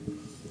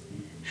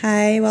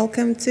Hi,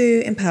 welcome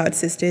to Empowered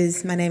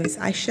Sisters. My name is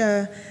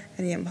Aisha,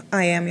 and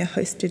I am your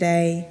host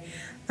today.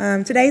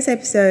 Today's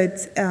episode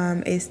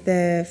is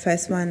the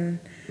first one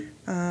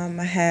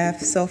I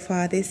have so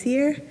far this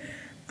year.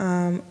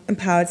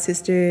 Empowered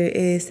Sister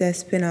is a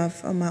spin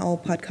off of my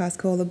old podcast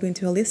called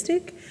Ubuntu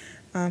Holistic.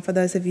 For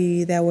those of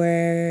you that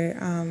were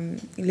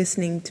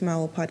listening to my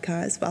old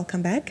podcast,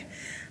 welcome back.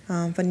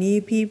 For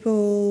new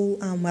people,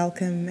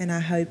 welcome, and I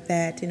hope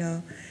that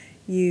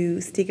you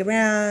stick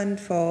around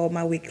for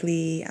my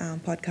weekly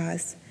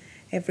podcast.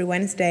 Every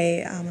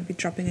Wednesday, I'll be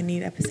dropping a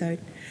new episode.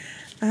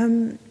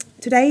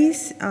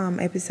 Today's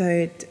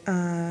episode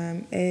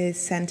is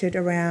centered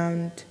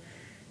around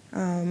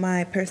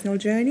my personal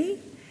journey,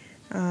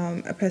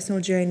 a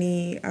personal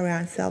journey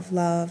around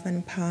self-love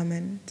and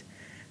empowerment.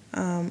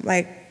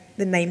 Like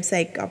the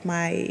namesake of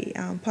my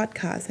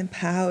podcast,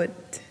 Empowered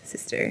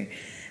Sister.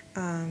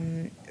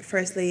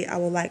 Firstly, I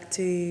would like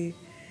to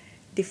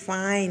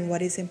define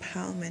what is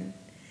empowerment.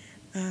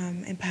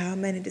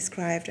 Empowerment is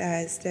described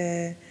as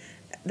the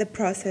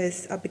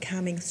process of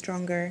becoming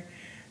stronger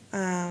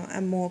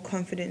and more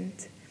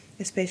confident,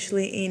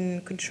 especially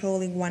in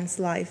controlling one's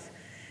life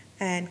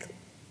and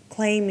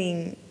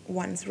claiming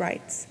one's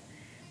rights.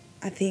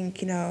 I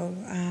think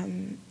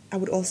I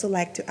would also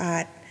like to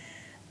add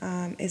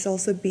is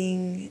also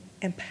being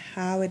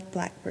empowered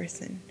Black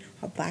person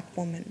or Black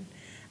woman.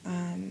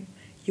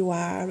 You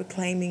are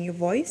reclaiming your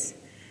voice,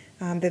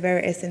 the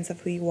very essence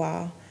of who you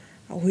are,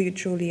 or who you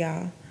truly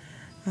are.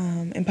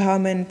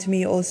 Empowerment to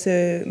me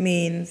also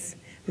means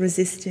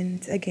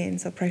resistance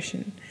against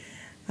oppression.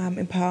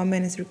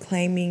 Empowerment is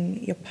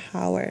reclaiming your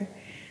power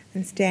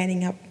and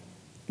standing up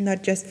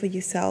not just for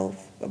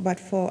yourself but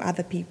for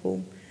other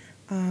people.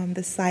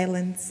 The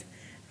silence,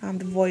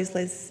 the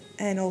voiceless,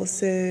 and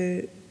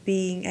also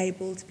being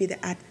able to be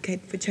the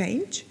advocate for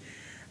change.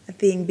 I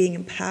think being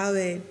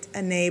empowered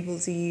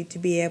enables you to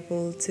be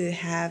able to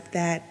have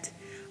that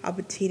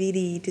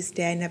opportunity to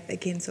stand up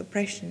against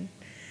oppression.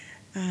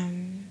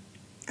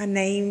 I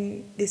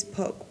named this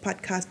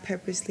podcast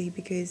purposely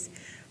because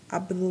I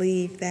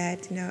believe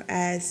that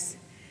as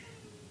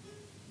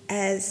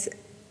a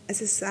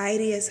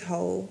society as a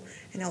whole,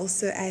 and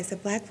also as a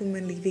Black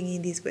woman living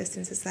in this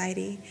Western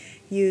society,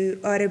 you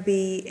ought to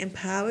be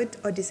empowered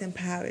or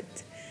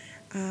disempowered.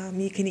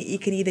 You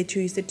can either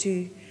choose the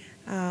two.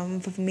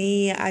 For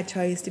me, I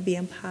chose to be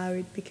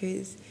empowered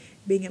because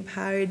being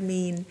empowered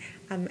means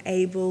I'm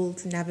able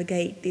to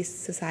navigate this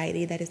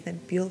society that is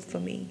not built for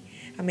me.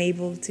 I'm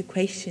able to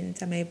question,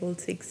 I'm able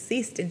to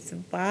exist and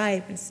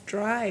survive and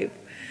strive.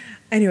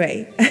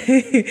 Anyway,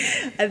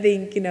 I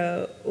think,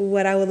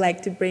 what I would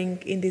like to bring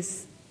in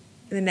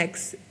the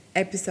next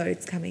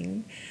episodes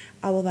coming,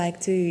 I would like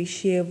to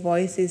share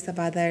voices of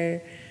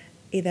either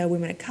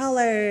women of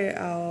color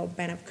or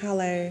men of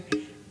color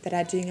that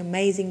are doing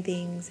amazing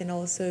things, and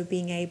also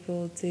being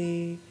able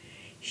to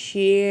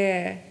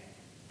share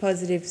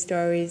positive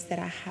stories that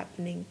are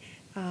happening,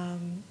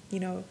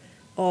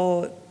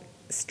 or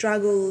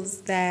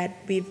struggles that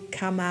we've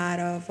come out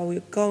of or we're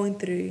going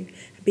through,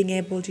 being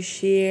able to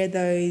share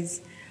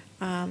those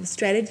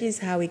strategies,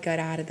 how we got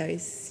out of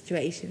those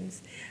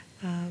situations,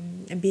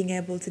 and being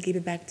able to give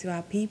it back to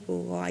our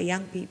people or our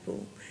young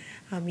people,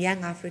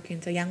 young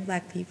Africans or young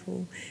Black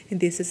people in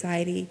this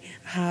society,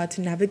 how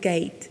to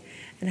navigate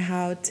and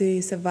how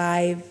to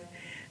survive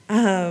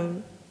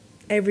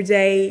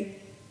everyday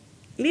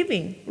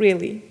living,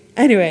 really.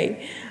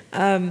 Anyway,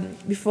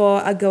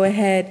 before I go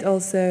ahead,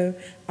 also,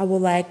 I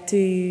would like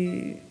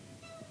to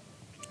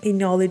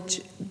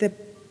acknowledge the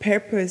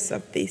purpose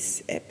of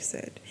this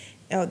episode,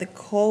 or the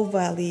core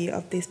value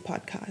of this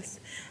podcast,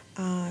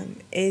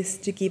 is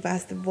to give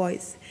us the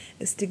voice,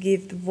 is to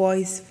give the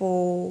voice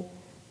for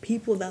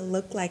people that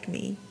look like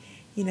me,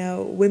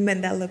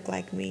 women that look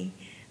like me,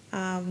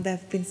 that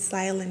have been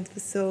silent for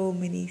so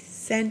many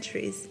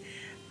centuries,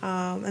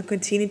 and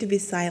continue to be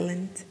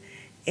silent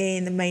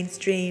in the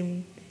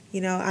mainstream.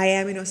 I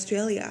am in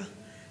Australia.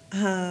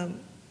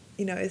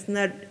 It's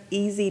not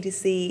easy to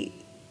see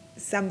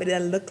somebody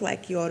that look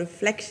like you, or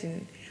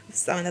reflection of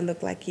someone that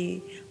look like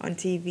you on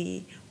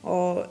TV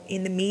or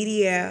in the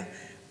media,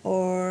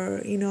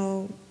 or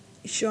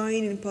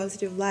showing in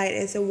positive light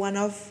as a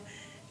one-off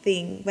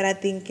thing. But I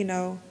think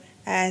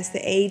as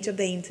the age of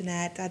the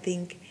internet, I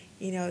think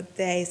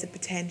there is a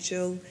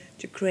potential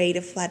to create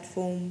a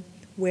platform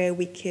where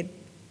we could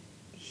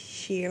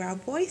share our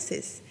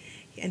voices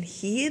and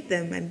hear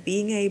them, and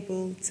being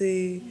able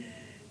to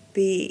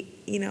be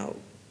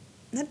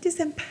not just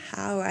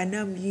empower. I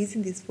know I'm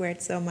using this word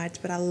so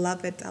much, but I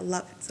love it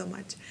so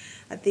much.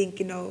 I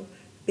think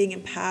being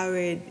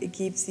empowered, it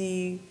gives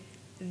you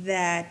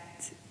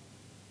that,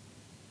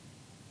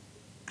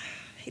 I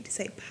hate to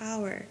say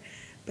power,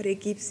 but it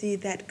gives you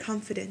that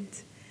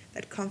confidence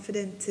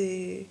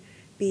to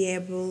be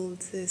able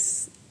to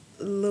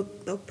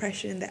look the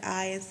oppression in the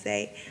eye and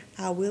say,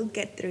 I will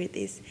get through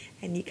this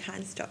and you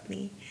can't stop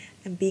me.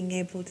 And being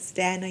able to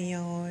stand on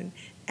your own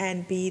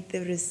and be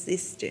the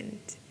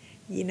resistant,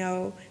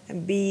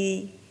 and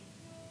be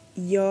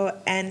your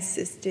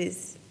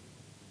ancestors'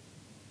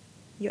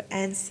 your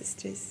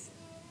ancestors'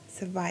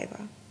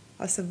 survivor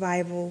or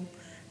survival,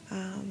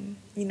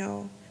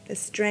 the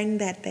strength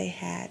that they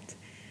had,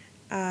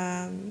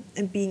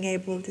 and being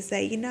able to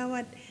say, you know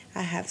what,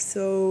 I have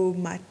so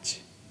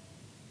much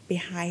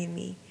behind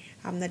me.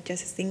 I'm not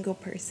just a single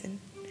person.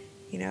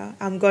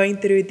 I'm going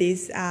through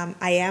this. I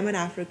am an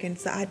African,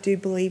 so I do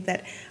believe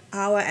that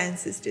our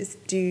ancestors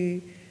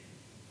do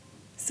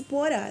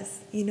support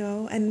us,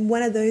 and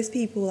one of those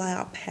people are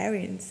our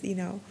parents.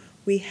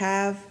 We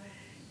have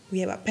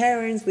our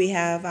parents, we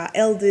have our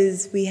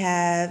elders, we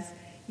have,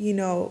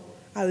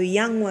 our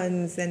young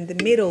ones and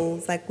the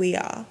middles like we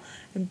are,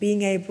 and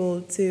being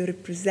able to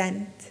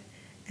represent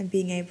and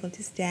being able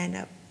to stand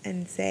up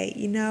and say,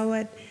 you know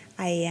what,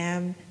 I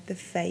am the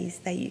face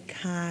that you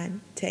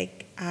can't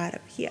take out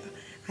of here.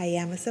 I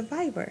am a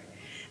survivor.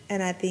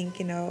 And I think,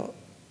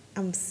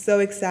 I'm so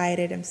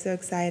excited. I'm so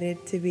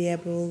excited to be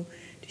able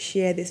to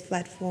share this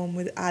platform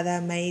with other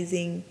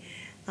amazing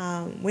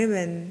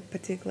women,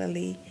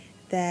 particularly,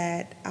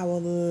 that I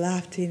would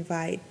love to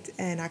invite.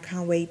 And I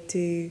can't wait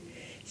to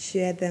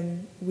share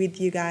them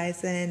with you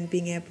guys and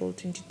being able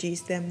to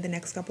introduce them the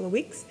next couple of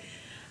weeks.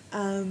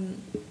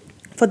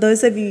 For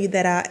those of you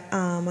that are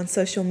on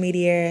social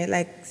media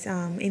like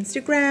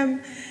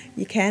Instagram,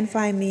 you can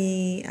find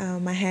me.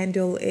 My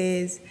handle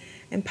is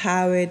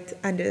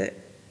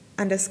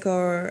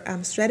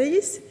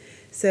empowered_strategies.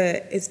 So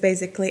it's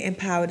basically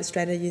empowered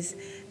strategies.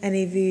 And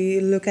if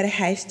you look at a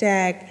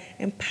hashtag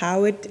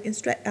empowered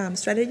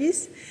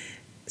strategies,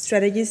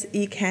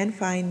 you can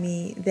find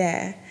me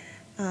there.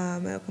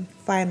 You can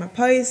find my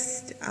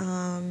post.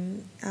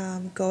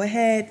 Go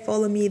ahead,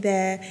 follow me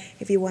there.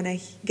 If you want to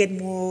get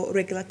more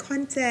regular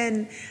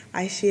content,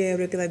 I share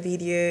regular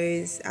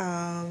videos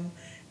and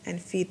a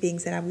few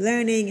things that I'm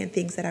learning and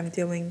things that I'm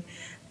doing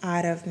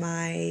out of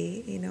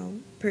my,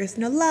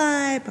 personal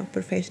life and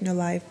professional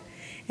life.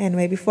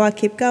 Anyway, before I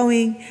keep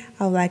going,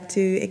 I would like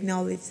to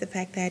acknowledge the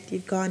fact that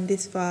you've gone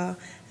this far,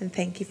 and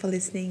thank you for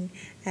listening.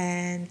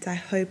 And I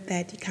hope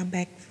that you come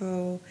back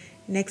for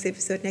next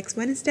episode next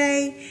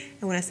Wednesday.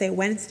 And when I say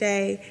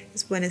Wednesday,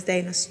 it's Wednesday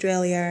in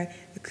Australia.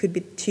 It could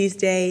be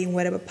Tuesday in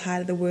whatever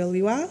part of the world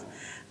you are.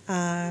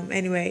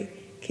 Anyway,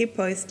 keep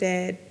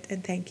posted,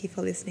 and thank you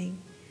for listening.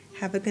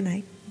 Have a good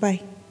night.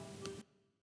 Bye.